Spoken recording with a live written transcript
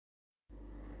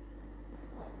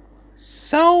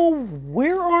So,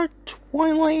 where are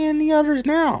Twilight and the others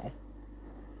now?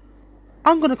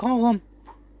 I'm gonna call them.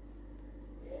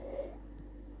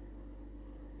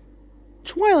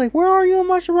 Twilight, where are you and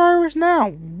Mashumairesh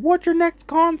now? What's your next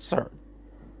concert?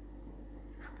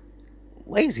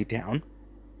 Lazy Town?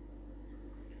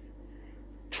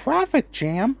 Traffic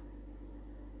jam?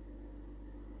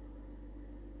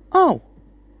 Oh.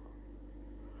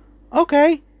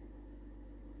 Okay.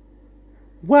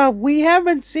 Well, we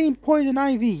haven't seen Poison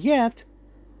Ivy yet,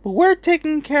 but we're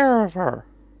taking care of her.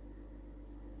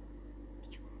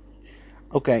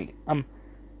 Okay,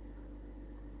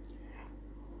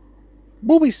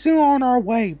 we'll be soon on our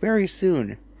way, very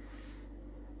soon.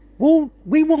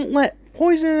 We won't let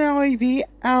Poison Ivy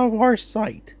out of our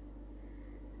sight.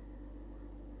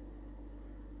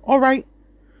 Alright.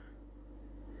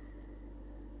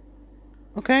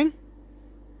 Okay?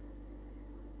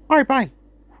 Alright, bye.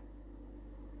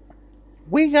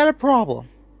 We got a problem.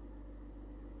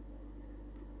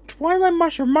 Twilight and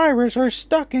Mashumairesh are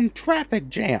stuck in traffic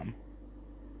jam.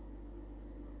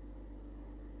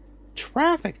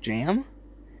 Traffic jam?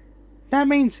 That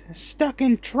means stuck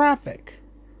in traffic.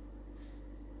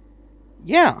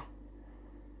 Yeah.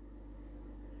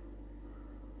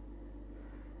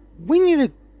 We need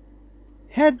to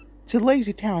head to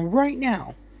Lazy Town right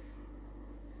now.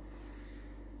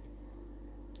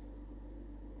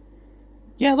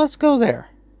 Yeah, let's go there.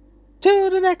 To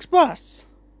the next bus.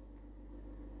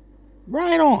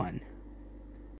 Right on.